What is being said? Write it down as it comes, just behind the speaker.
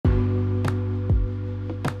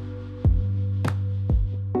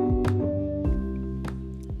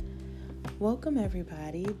Welcome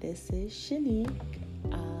everybody. This is Shanique.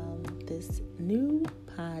 This new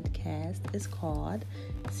podcast is called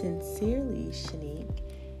Sincerely Shanique.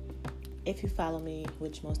 If you follow me,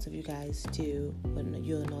 which most of you guys do,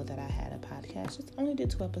 you'll know that I had a podcast. Just only did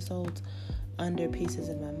 2 episodes under Pieces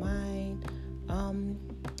in My Mind.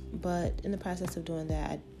 But in the process of doing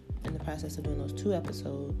those 2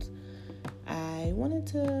 episodes, I wanted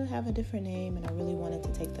to have a different name and I really wanted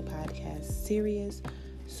to take the podcast serious.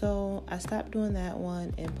 So I stopped doing that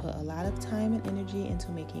one and put a lot of time and energy into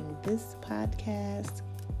making this podcast,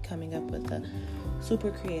 coming up with a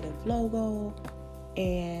super creative logo,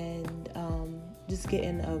 and just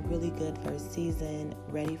getting a really good first season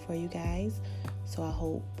ready for you guys. So I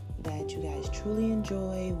hope that you guys truly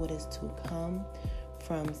enjoy what is to come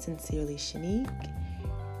from Sincerely Shanique.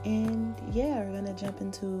 And yeah, we're gonna jump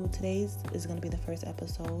into today's is gonna be the first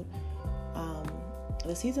episode.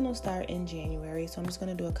 The season will start in January, so I'm just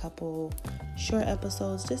gonna do a couple short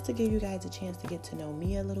episodes just to give you guys a chance to get to know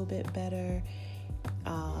me a little bit better.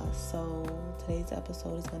 So today's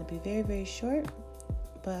episode is gonna be very, very short,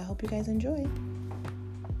 but I hope you guys enjoy.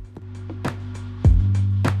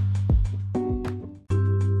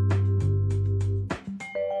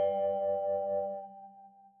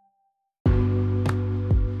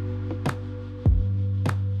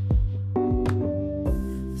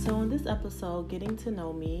 Episode, getting to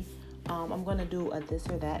know me, I'm going to do a this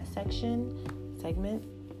or that segment.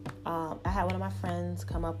 I had one of my friends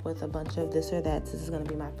come up with a bunch of this or that. This is going to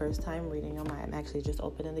be my first time reading them. I'm actually just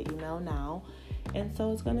opening the email now, and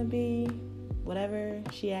so it's going to be whatever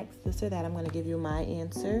she asks, this or that. I'm going to give you my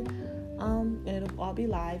answer, and it'll all be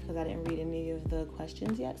live because I didn't read any of the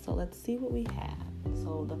questions yet. So let's see what we have.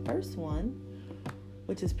 So the first one,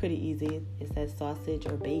 which is pretty easy, it says sausage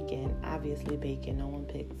or bacon. Obviously bacon. No one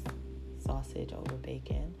picks sausage over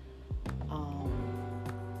bacon.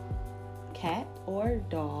 Cat or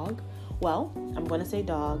dog? Well, I'm going to say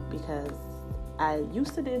dog because I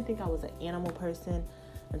used to didn't think I was an animal person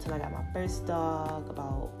until I got my first dog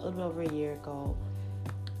about a little bit over a year ago.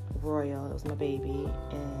 Royal, it was my baby,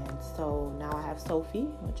 and so now I have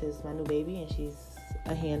Sophie, which is my new baby, and she's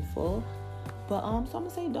a handful. But so I'm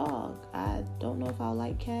gonna say dog. I don't know if I'll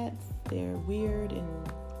like cats. They're weird, and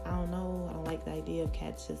I don't know. I don't like the idea of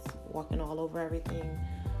cats just walking all over everything.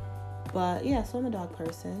 But yeah, so I'm a dog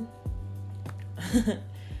person.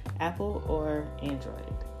 Apple or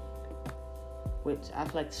Android? Which I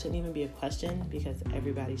feel like shouldn't even be a question because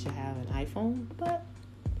everybody should have an iPhone. But,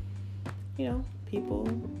 you know, people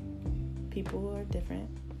are different.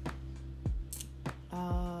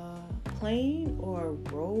 Plane or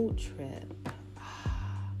road trip?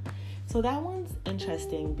 So that one's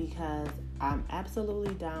interesting because I'm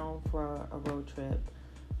absolutely down for a road trip,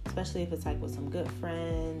 especially if it's like with some good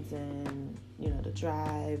friends, and you know, the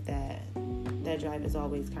drive, that drive is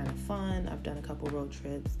always kind of fun. I've done a couple road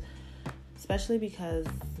trips, especially because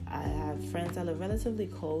I have friends that live relatively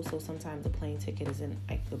close, so sometimes the plane ticket isn't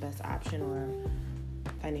like the best option or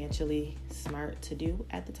financially smart to do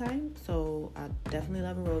at the time. So I definitely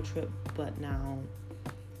love a road trip, but now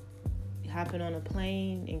hopping on a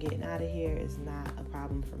plane and getting out of here is not a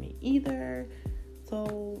problem for me either.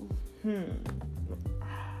 So,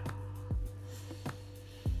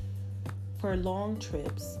 for long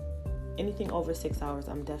trips, anything over 6 hours,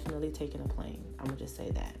 I'm definitely taking a plane. I'm gonna just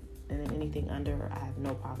say that. And then anything under, I have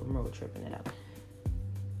no problem road tripping it up.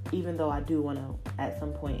 Even though I do want to, at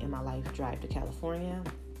some point in my life, drive to California.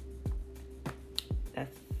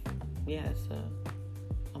 It's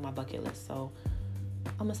on my bucket list. So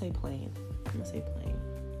I'm gonna say plane.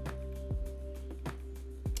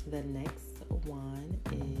 The next one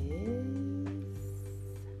is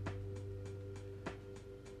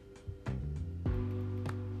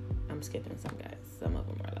I'm skipping some guys. Some of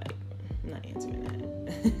them are like, I'm not answering that.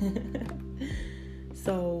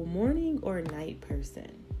 So morning or night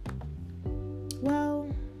person? Well,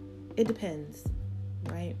 it depends,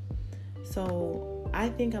 right? So I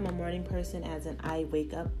think I'm a morning person, as in I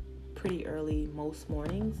wake up pretty early most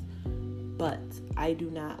mornings, but I do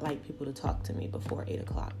not like people to talk to me before 8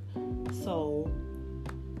 o'clock. So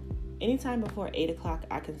anytime before 8 o'clock,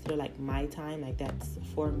 I consider like my time, like that's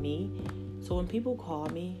for me. So when people call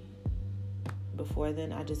me before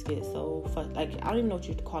then, I just get so I don't even know what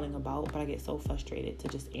you're calling about, but I get so frustrated to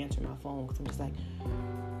just answer my phone because I'm just like,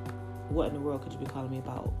 what in the world could you be calling me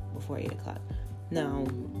about before 8 o'clock? Now,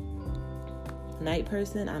 night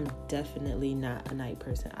person, I'm definitely not a night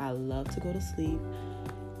person. I love to go to sleep.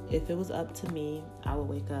 If it was up to me, I would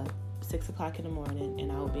wake up 6 o'clock in the morning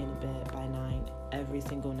and I would be in bed by 9 every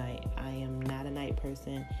single night. I am not a night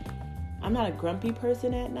person. I'm not a grumpy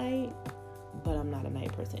person at night, but I'm not a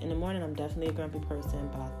night person. In the morning, I'm definitely a grumpy person,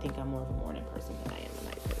 but I think I'm more of a morning person than I am a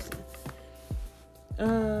night person.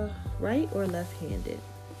 Right or left-handed?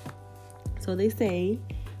 So they say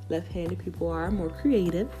left-handed people are more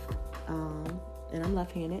creative. And I'm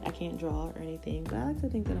left-handed. I can't draw or anything, but I like to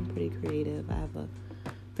think that I'm pretty creative. I have a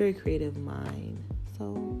very creative mind. So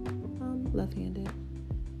I'm left-handed.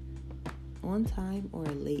 On time or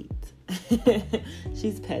late?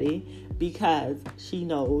 She's petty because she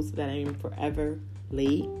knows that I'm forever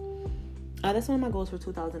late. That's one of my goals for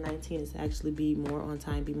 2019 is to actually be more on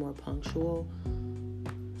time, be more punctual.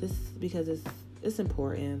 Just because it's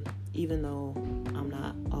important. Even though I'm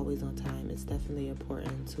not always on time, it's definitely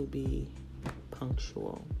important to be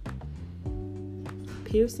punctual.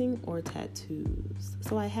 Piercing or tattoos?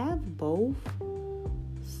 So I have both.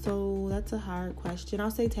 So that's a hard question. I'll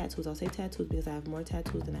say tattoos. Because I have more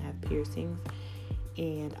tattoos than I have piercings.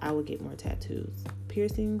 And I would get more tattoos.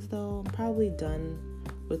 Piercings, though, I'm probably done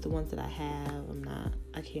with the ones that I have.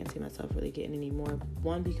 I can't see myself really getting any more.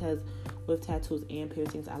 One, because with tattoos and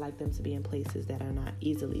piercings, I like them to be in places that are not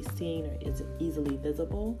easily seen or is easily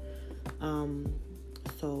visible.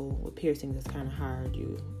 So with piercings, it's kind of hard.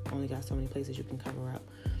 You only got so many places you can cover up.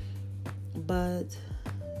 But,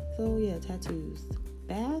 so yeah, tattoos.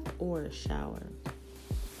 Bath or shower?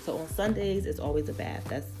 So on Sundays, it's always a bath.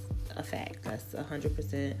 That's a fact. That's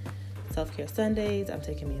 100% self-care Sundays. I'm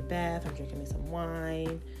taking me a bath. I'm drinking me some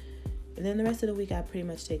wine. And then the rest of the week, I pretty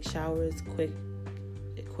much take showers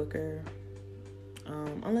quicker.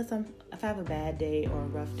 Unless if I have a bad day or a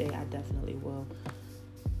rough day, I definitely will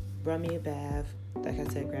run me a bath. Like I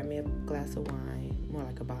said, grab me a glass of wine, more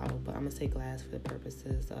like a bottle, but I'm going to say glass for the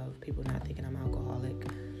purposes of people not thinking I'm alcoholic.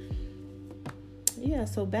 Yeah,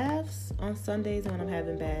 so baths on Sundays when I'm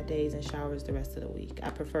having bad days and showers the rest of the week.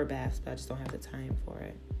 I prefer baths, but I just don't have the time for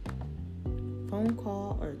it. Phone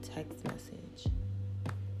call or text message?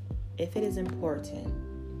 If it is important,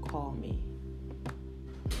 call me.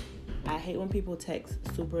 I hate when people text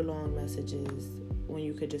super long messages when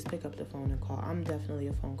you could just pick up the phone and call. I'm definitely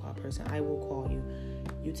a phone call person. I will call you.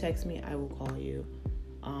 You text me, I will call you.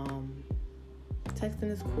 Texting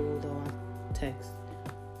is cool, though. I text,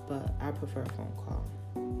 but I prefer a phone call.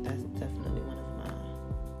 That's definitely one of mine.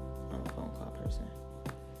 I'm a phone call person.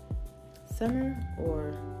 Summer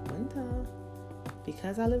or winter?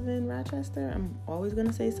 Because I live in Rochester, I'm always going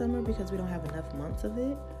to say summer because we don't have enough months of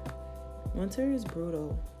it. Winter is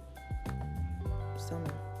brutal.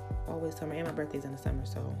 Summer. Always summer. And my birthday's in the summer,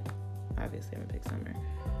 so obviously I'm going to pick summer.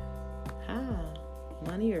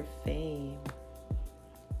 Money or fame?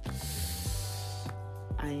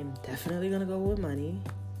 I am definitely going to go with money.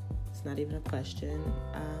 It's not even a question.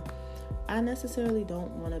 I necessarily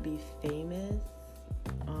don't want to be famous.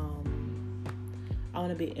 I want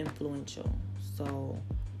to be influential. So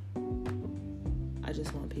I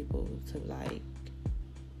just want people to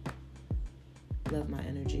love my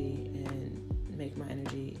energy and make my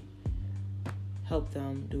energy help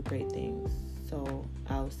them do great things. So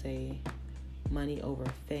I'll say money over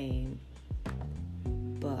fame,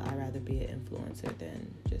 but I'd rather be an influencer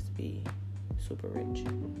than just be super rich.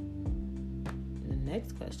 And the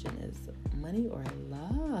next question is money or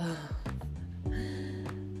love?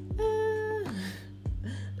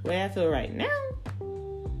 The way I feel right now,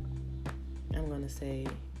 I'm going to say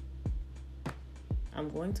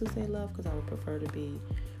love because I would prefer to be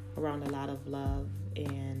around a lot of love,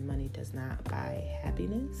 and money does not buy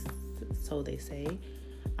happiness. So they say.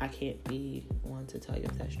 I can't be one to tell you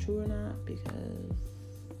if that's true or not because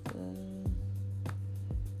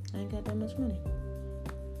I ain't got that much money.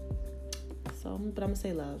 So, but I'm going to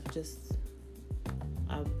say love.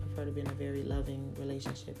 I would prefer to be in a very loving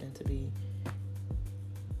relationship than to be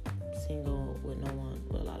single with no one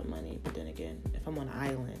with a lot of money. But then again, if I'm on an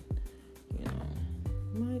island, it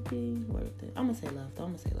might be worth it. I'm going to say love.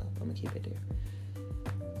 I'm going to keep it there.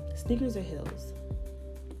 Sneakers or heels?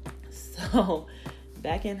 So,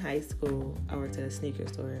 back in high school, I worked at a sneaker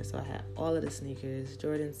store. So I had all of the sneakers.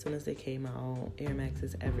 Jordans, as soon as they came out, Air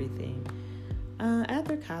Maxes, everything.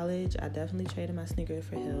 After college, I definitely traded my sneakers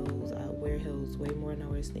for heels. I wear heels way more than I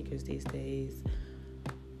wear sneakers these days.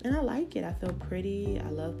 And I like it. I feel pretty. I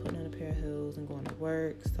love putting on a pair of heels and going to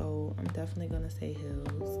work. So I'm definitely going to say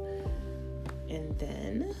heels. And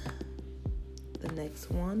then the next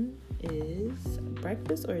one is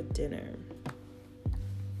breakfast or dinner.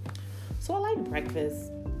 So I like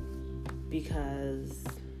breakfast because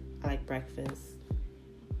I like breakfast.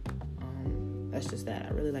 That's just that. I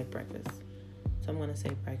really like breakfast. So I'm going to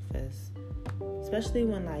say breakfast. Especially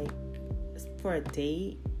when for a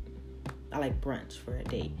date, I like brunch for a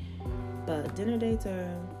date. But dinner dates are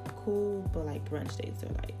cool, but like brunch dates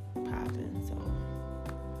are like popping. So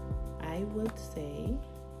I would say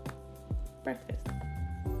breakfast.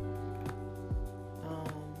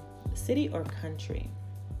 City or country?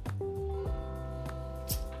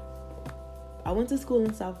 I went to school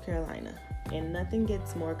in South Carolina, and nothing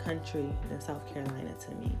gets more country than South Carolina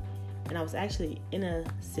to me. And I was actually in a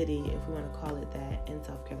city, if we want to call it that, in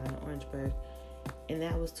South Carolina, Orangeburg, and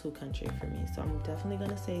that was too country for me. So I'm definitely going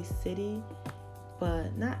to say city,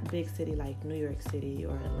 but not big city like New York City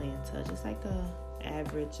or Atlanta, just like a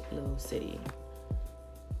average little city.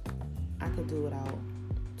 I could do without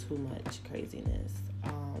too much craziness.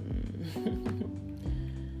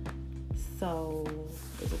 So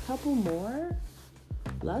there's a couple more.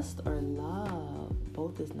 Lust or love?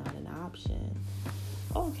 Both is not an option.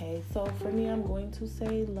 Okay, so for me, I'm going to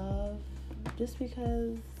say love, just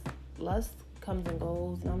because lust comes and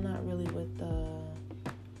goes, and I'm not really with the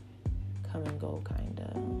come and go kind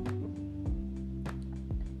of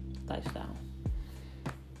lifestyle.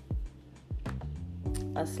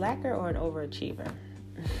 A slacker or an overachiever?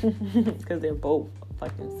 Because they're both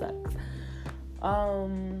fucking sucks.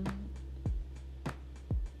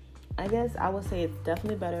 I guess I would say it's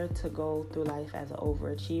definitely better to go through life as an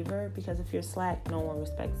overachiever, because if you're slack, no one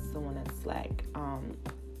respects someone that's slack.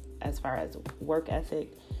 As far as work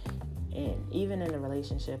ethic, and even in a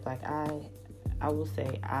relationship, like I will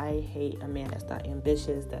say I hate a man that's not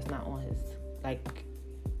ambitious, that's not on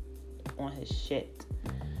his shit.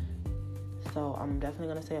 So I'm definitely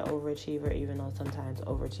gonna say an overachiever, even though sometimes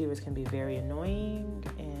overachievers can be very annoying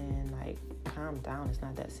and like, calm down, it's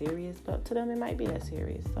not that serious, but to them it might be that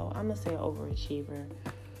serious. So I'm gonna say an overachiever.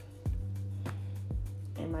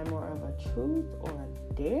 Am I more of a truth or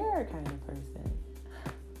a dare kind of person?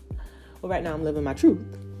 Well, right now I'm living my truth,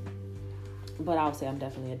 but I'll say I'm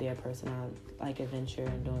definitely a dare person. I like adventure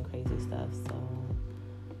and doing crazy stuff, so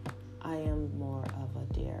I am more of a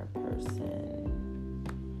dare person.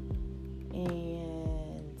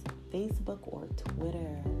 And Facebook or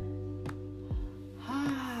Twitter?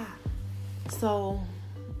 So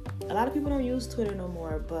a lot of people don't use Twitter no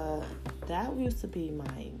more, but that used to be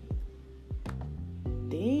my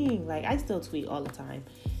thing. Like, I still tweet all the time.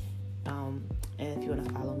 And if you want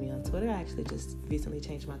to follow me on Twitter, I actually just recently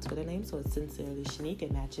changed my Twitter name, so it's Sincerely Shanique.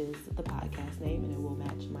 It matches the podcast name, and it will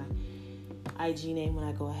match my IG name when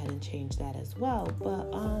I go ahead and change that as well.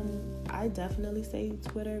 But I definitely say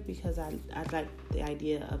Twitter, because I like the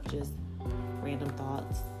idea of just random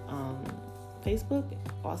thoughts. Facebook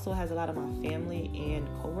also has a lot of my family and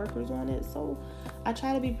coworkers on it, so I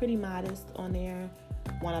try to be pretty modest on there.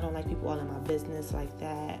 One, I don't like people all in my business like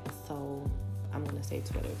that, so I'm gonna say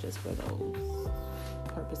Twitter just for those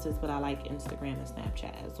purposes. But I like Instagram and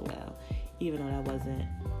Snapchat as well, even though that wasn't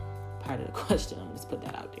part of the question. I'm just put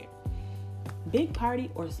that out there. Big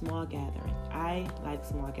party or small gathering? I like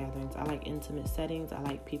small gatherings. I like intimate settings. I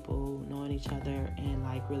like people knowing each other and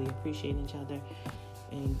like really appreciating each other,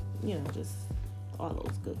 and just all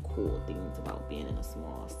those good cool things about being in a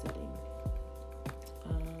small setting.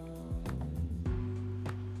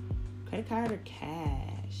 Credit card or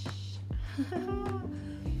cash?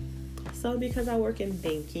 So because I work in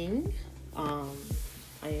banking, I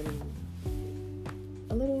am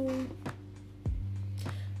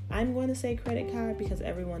I'm going to say credit card, because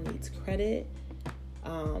everyone needs credit.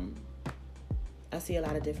 I see a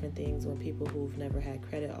lot of different things when people who've never had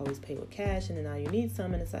credit always pay with cash, and then now you need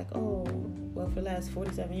some, and it's like, oh, well, for the last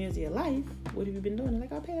 47 years of your life, what have you been doing? They're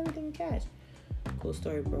like, I'll pay everything in cash. Cool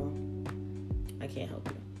story, bro. I can't help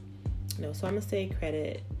you. No, so I'm going to say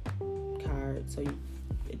credit card. So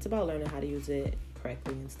it's about learning how to use it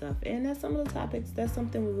correctly and stuff. And that's some of the topics. That's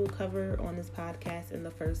something we will cover on this podcast in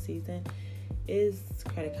the first season, is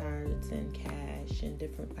credit cards and cash and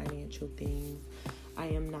different financial things. I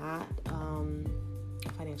am not a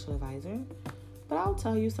financial advisor, but I'll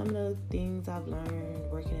tell you some of the things I've learned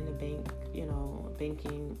working in the bank,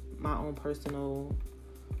 banking, my own personal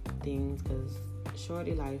things, because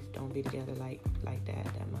shorty life don't be together like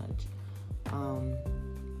that much.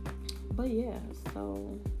 But yeah,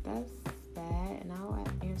 so that's that, and I'll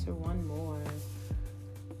answer one more.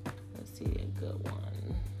 Let's see, a good one.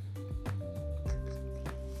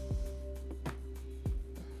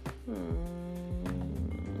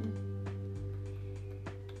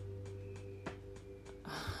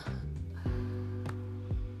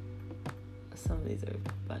 Some of these are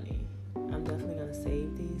funny. I'm definitely gonna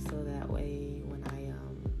save these so that way when I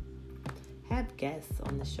have guests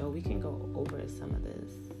on the show, we can go over some of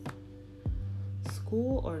this.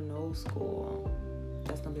 School or no school?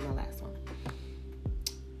 That's gonna be my last one.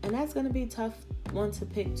 And that's gonna be a tough one to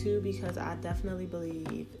pick too, because I definitely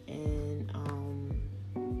believe in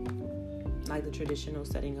like the traditional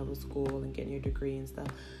setting of a school and getting your degree and stuff.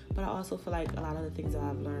 But I also feel like a lot of the things that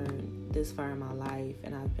I've learned this far in my life,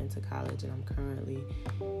 and I've been to college and I'm currently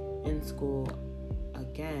in school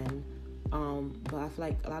again. But I feel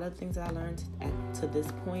like a lot of the things that I learned to this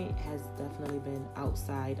point has definitely been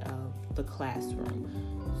outside of the classroom.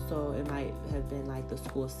 So it might have been like the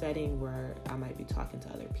school setting where I might be talking to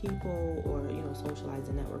other people or,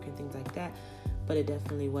 socializing, networking, things like that. But it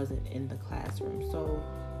definitely wasn't in the classroom. So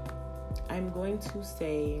I'm going to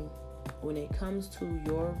say, when it comes to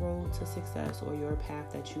your road to success or your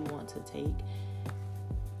path that you want to take,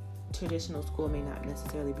 traditional school may not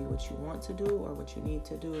necessarily be what you want to do or what you need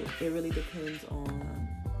to do. It really depends on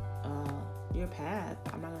your path.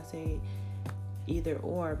 I'm not going to say either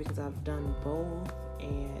or, because I've done both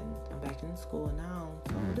and I'm back in school now.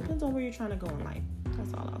 So it depends on where you're trying to go in life.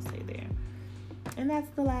 That's all I'll say there. And that's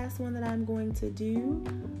the last one that I'm going to do.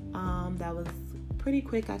 That was pretty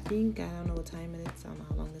quick, I think. I don't know what time it is. I don't know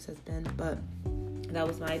how long this has been, but that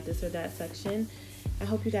was my this or that section. I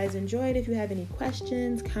hope you guys enjoyed. If you have any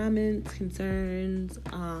questions, comments, concerns,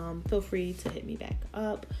 feel free to hit me back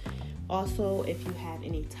up. Also, if you have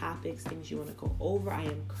any topics, things you want to go over, I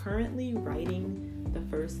am currently writing the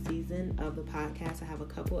first season of the podcast. I have a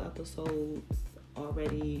couple episodes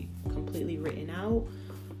already completely written out.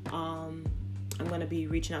 I'm going to be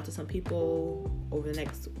reaching out to some people over the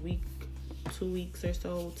next week, 2 weeks or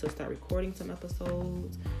so, to start recording some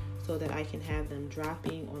episodes so that I can have them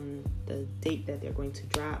dropping on the date that they're going to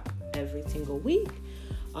drop every single week,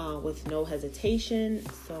 with no hesitation.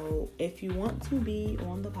 So if you want to be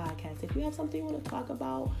on the podcast, if you have something you want to talk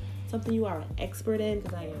about, something you are an expert in,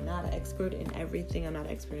 because I am not an expert in everything. I'm not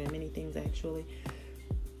an expert in many things, actually,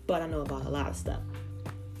 but I know about a lot of stuff.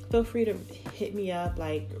 Feel free to hit me up,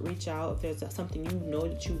 reach out if there's something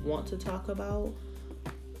that you want to talk about.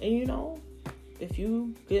 And if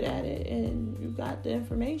you good at it and you got the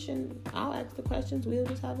information, I'll ask the questions. We'll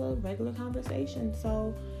just have a regular conversation.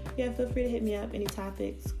 So yeah, feel free to hit me up. Any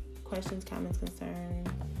topics, questions, comments, concerns.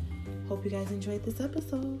 Hope you guys enjoyed this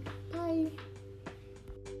episode. Bye.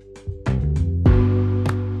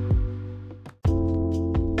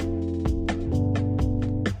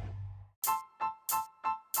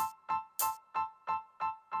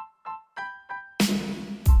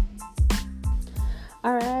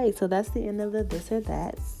 All right, so that's the end of the this or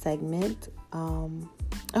that segment.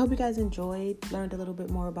 I hope you guys enjoyed, learned a little bit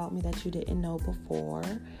more about me that you didn't know before,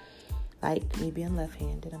 like me being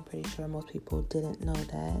left-handed. I'm pretty sure most people didn't know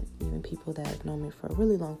that. Even people that have known me for a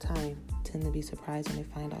really long time tend to be surprised when they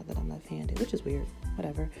find out that I'm left-handed, which is weird,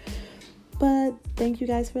 whatever. But thank you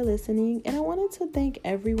guys for listening, and I wanted to thank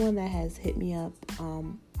everyone that has hit me up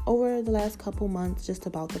over the last couple months just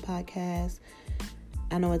about the podcast.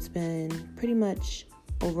 I know it's been pretty much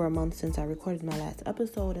over a month since I recorded my last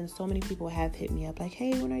episode, and so many people have hit me up like,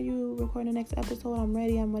 hey, when are you recording the next episode? I'm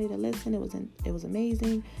ready to listen. It was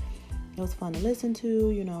amazing. It was fun to listen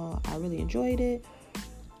to. I really enjoyed it.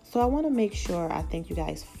 So I want to make sure I thank you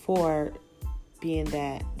guys for being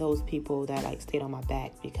those people that stayed on my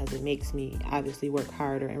back, because it makes me obviously work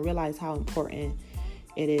harder and realize how important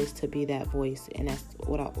it is to be that voice, and that's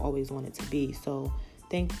what I've always wanted to be. So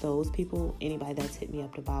thank those people, anybody that's hit me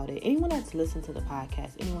up about it, anyone that's listened to the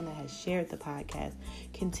podcast, anyone that has shared the podcast.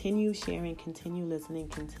 Continue sharing, continue listening,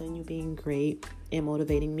 continue being great and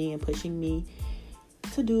motivating me and pushing me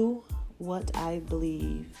to do what I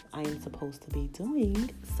believe I am supposed to be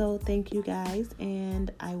doing. So thank you guys,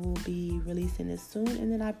 and I will be releasing this soon,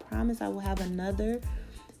 and then I promise I will have another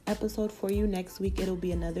episode for you next week. It'll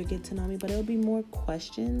be another get to know me, but it'll be more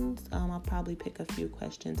questions. I'll probably pick a few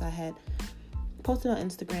questions I had posted on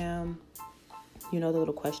Instagram, the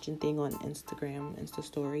little question thing on Instagram, Insta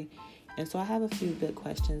story. And so I have a few good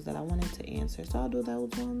questions that I wanted to answer. So I'll do those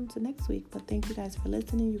ones next week. But thank you guys for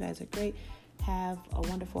listening. You guys are great. Have a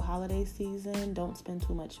wonderful holiday season. Don't spend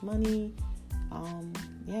too much money.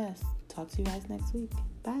 Yes. Talk to you guys next week.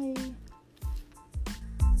 Bye.